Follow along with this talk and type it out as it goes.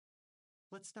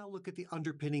Let's now look at the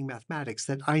underpinning mathematics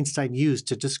that Einstein used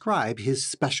to describe his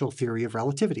special theory of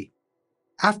relativity.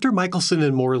 After Michelson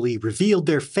and Morley revealed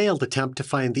their failed attempt to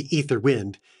find the ether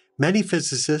wind, many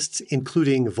physicists,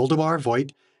 including Voldemar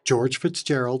Voigt, George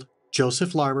Fitzgerald,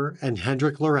 Joseph Larmor, and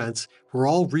Hendrik Lorentz, were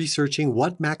all researching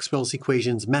what Maxwell's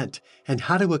equations meant and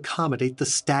how to accommodate the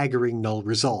staggering null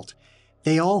result.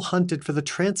 They all hunted for the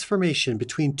transformation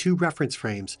between two reference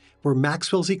frames where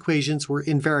Maxwell's equations were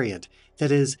invariant,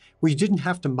 that is, where you didn't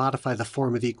have to modify the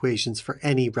form of the equations for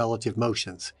any relative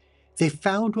motions. They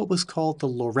found what was called the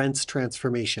Lorentz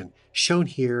Transformation, shown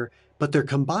here, but their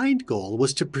combined goal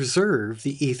was to preserve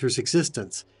the ether's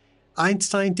existence.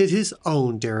 Einstein did his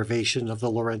own derivation of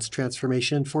the Lorentz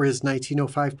Transformation for his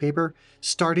 1905 paper,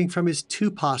 starting from his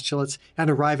two postulates and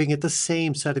arriving at the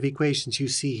same set of equations you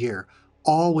see here,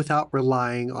 all without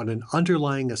relying on an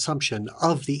underlying assumption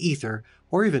of the ether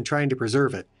or even trying to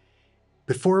preserve it.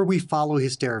 Before we follow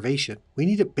his derivation, we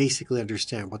need to basically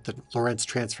understand what the Lorentz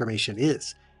transformation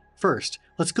is. First,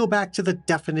 let's go back to the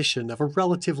definition of a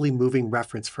relatively moving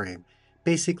reference frame.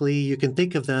 Basically, you can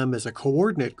think of them as a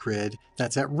coordinate grid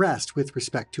that's at rest with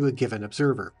respect to a given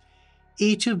observer.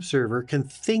 Each observer can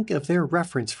think of their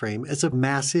reference frame as a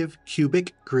massive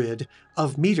cubic grid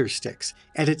of meter sticks,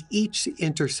 and at each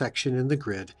intersection in the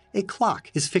grid, a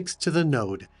clock is fixed to the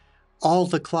node. All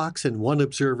the clocks in one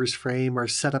observer's frame are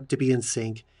set up to be in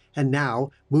sync, and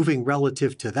now, moving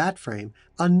relative to that frame,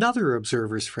 another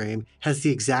observer's frame has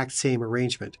the exact same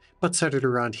arrangement, but centered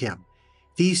around him.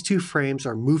 These two frames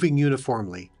are moving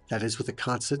uniformly, that is with a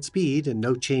constant speed and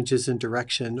no changes in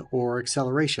direction or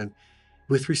acceleration,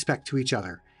 with respect to each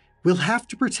other. We'll have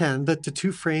to pretend that the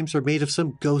two frames are made of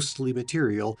some ghostly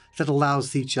material that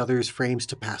allows each other's frames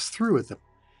to pass through with them.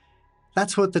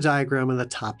 That's what the diagram on the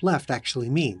top left actually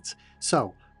means.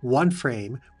 So, one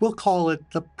frame, we'll call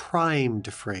it the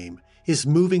primed frame, is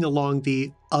moving along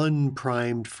the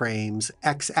unprimed frame's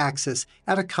x-axis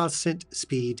at a constant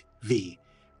speed v.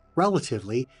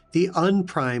 Relatively, the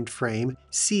unprimed frame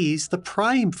sees the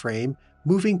prime frame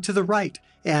moving to the right,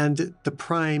 and the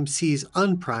prime sees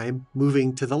unprime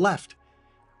moving to the left.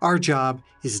 Our job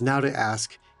is now to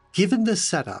ask, given this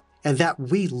setup and that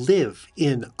we live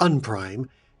in unprime,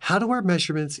 how do our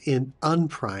measurements in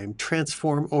unprime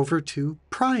transform over to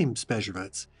prime's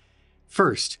measurements?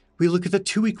 First, we look at the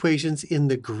two equations in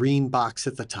the green box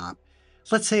at the top.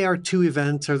 Let's say our two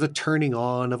events are the turning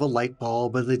on of a light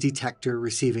bulb and the detector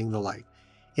receiving the light.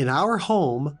 In our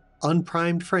home,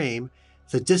 unprimed frame,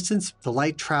 the distance the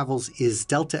light travels is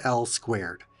delta L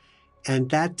squared. And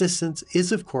that distance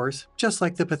is, of course, just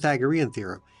like the Pythagorean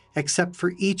theorem, except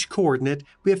for each coordinate,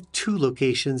 we have two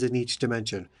locations in each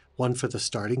dimension, one for the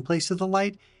starting place of the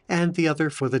light and the other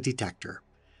for the detector.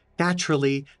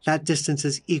 Naturally, that distance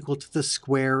is equal to the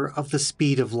square of the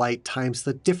speed of light times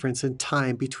the difference in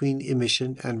time between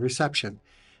emission and reception.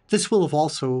 This will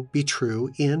also be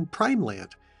true in prime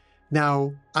land.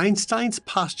 Now, Einstein's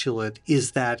postulate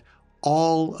is that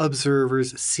all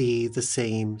observers see the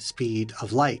same speed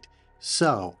of light.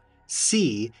 So,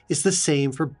 c is the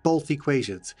same for both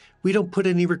equations. We don't put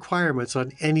any requirements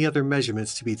on any other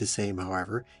measurements to be the same,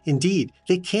 however. Indeed,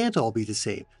 they can't all be the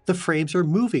same. The frames are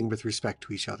moving with respect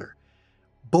to each other.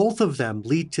 Both of them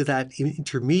lead to that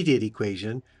intermediate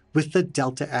equation with the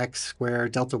delta x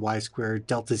squared, delta y squared,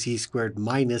 delta z squared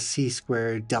minus c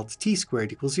squared, delta t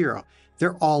squared equals 0.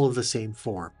 They're all of the same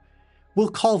form. We'll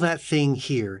call that thing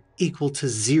here equal to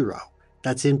 0.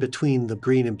 That's in between the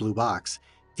green and blue box.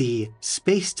 The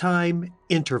space-time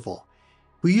interval.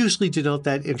 We usually denote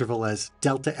that interval as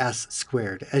delta s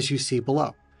squared, as you see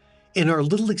below. In our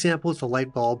little example with the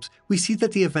light bulbs, we see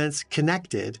that the events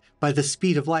connected by the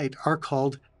speed of light are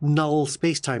called null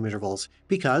space-time intervals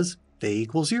because they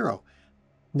equal 0.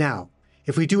 Now,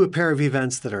 if we do a pair of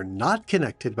events that are not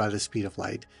connected by the speed of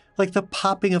light, like the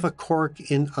popping of a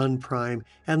cork in unprime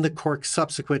and the cork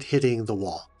subsequent hitting the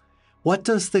wall, what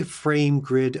does the frame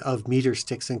grid of meter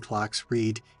sticks and clocks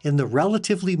read in the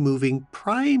relatively moving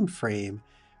prime frame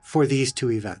for these two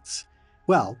events?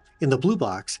 Well, in the blue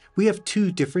box, we have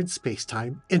two different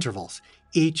space-time intervals,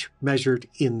 each measured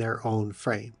in their own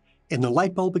frame. In the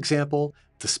light bulb example,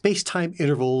 the space-time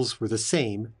intervals were the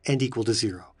same and equal to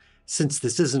 0. Since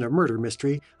this isn't a murder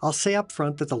mystery, I'll say up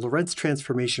front that the Lorentz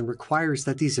transformation requires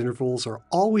that these intervals are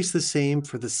always the same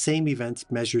for the same events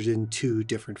measured in two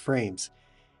different frames.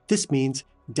 This means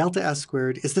delta s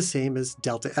squared is the same as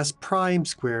delta s prime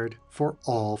squared for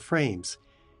all frames.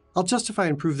 I'll justify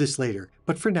and prove this later,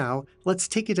 but for now, let's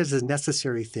take it as a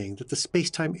necessary thing that the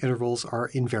space-time intervals are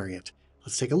invariant.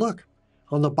 Let's take a look.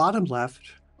 On the bottom left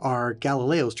are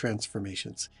Galileo's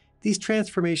transformations. These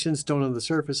transformations don't on the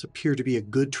surface appear to be a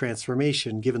good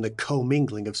transformation given the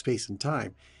commingling of space and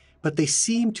time, but they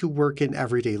seem to work in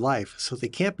everyday life, so they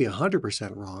can't be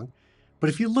 100% wrong. But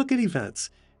if you look at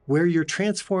events where you're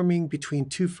transforming between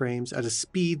two frames at a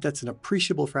speed that's an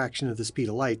appreciable fraction of the speed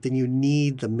of light, then you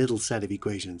need the middle set of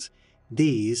equations.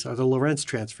 These are the Lorentz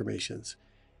transformations.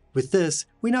 With this,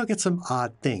 we now get some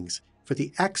odd things. For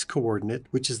the x-coordinate,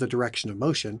 which is the direction of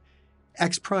motion,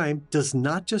 x prime does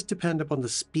not just depend upon the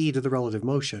speed of the relative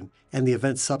motion and the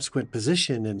event's subsequent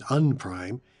position in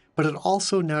unprime, but it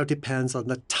also now depends on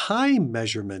the time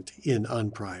measurement in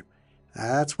unprime.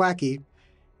 That's wacky.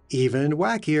 Even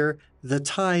wackier, the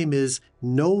time is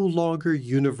no longer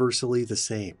universally the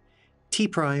same. T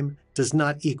prime does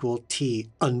not equal T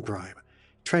unprime.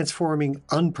 Transforming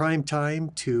unprime time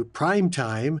to prime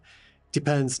time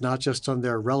depends not just on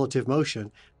their relative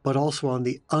motion, but also on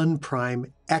the unprime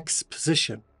x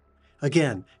position.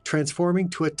 Again, transforming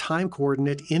to a time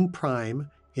coordinate in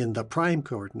prime, in the prime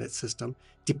coordinate system,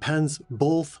 depends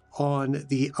both on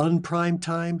the unprime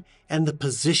time and the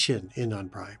position in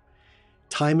unprime.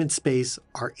 Time and space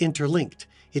are interlinked.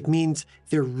 It means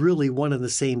they're really one and the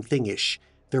same thing-ish.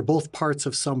 They're both parts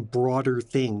of some broader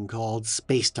thing called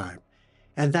space-time.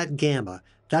 And that gamma,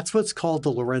 that's what's called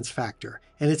the Lorentz factor,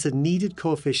 and it's a needed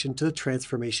coefficient to the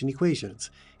transformation equations.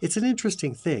 It's an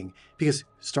interesting thing, because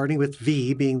starting with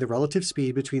v being the relative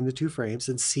speed between the two frames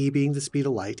and c being the speed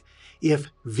of light, if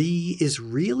v is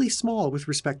really small with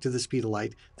respect to the speed of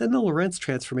light, then the Lorentz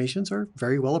transformations are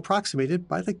very well approximated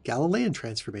by the Galilean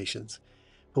transformations.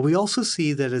 But we also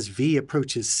see that as v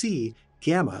approaches c,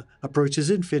 gamma approaches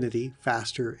infinity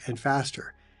faster and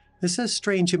faster. This has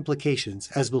strange implications,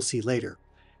 as we'll see later.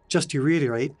 Just to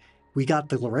reiterate, we got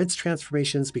the Lorentz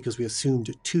transformations because we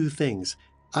assumed two things: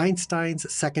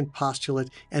 Einstein's second postulate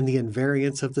and the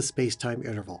invariance of the spacetime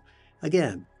interval.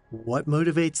 Again, what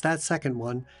motivates that second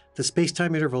one? The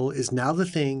spacetime interval is now the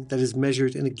thing that is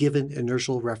measured in a given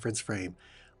inertial reference frame.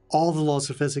 All the laws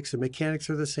of physics and mechanics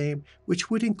are the same, which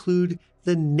would include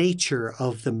the nature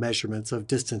of the measurements of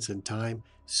distance and time.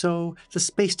 So the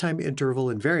spacetime interval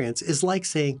invariance is like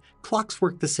saying clocks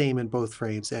work the same in both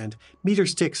frames and meter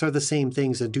sticks are the same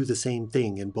things and do the same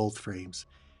thing in both frames.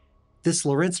 This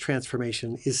Lorentz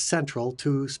transformation is central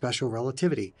to special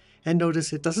relativity. And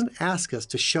notice it doesn't ask us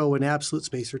to show an absolute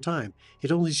space or time.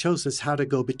 It only shows us how to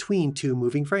go between two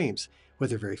moving frames,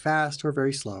 whether very fast or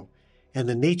very slow. And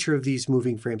the nature of these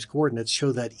moving frames' coordinates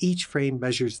show that each frame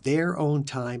measures their own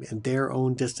time and their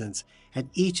own distance, and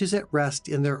each is at rest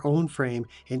in their own frame,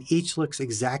 and each looks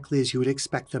exactly as you would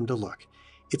expect them to look.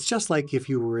 It's just like if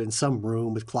you were in some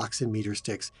room with clocks and meter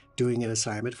sticks doing an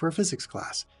assignment for a physics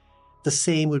class. The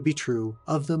same would be true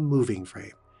of the moving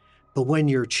frame. But when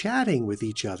you're chatting with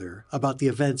each other about the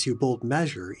events you both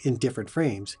measure in different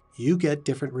frames, you get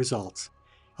different results.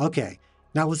 Okay,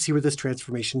 now let's see where this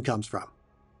transformation comes from.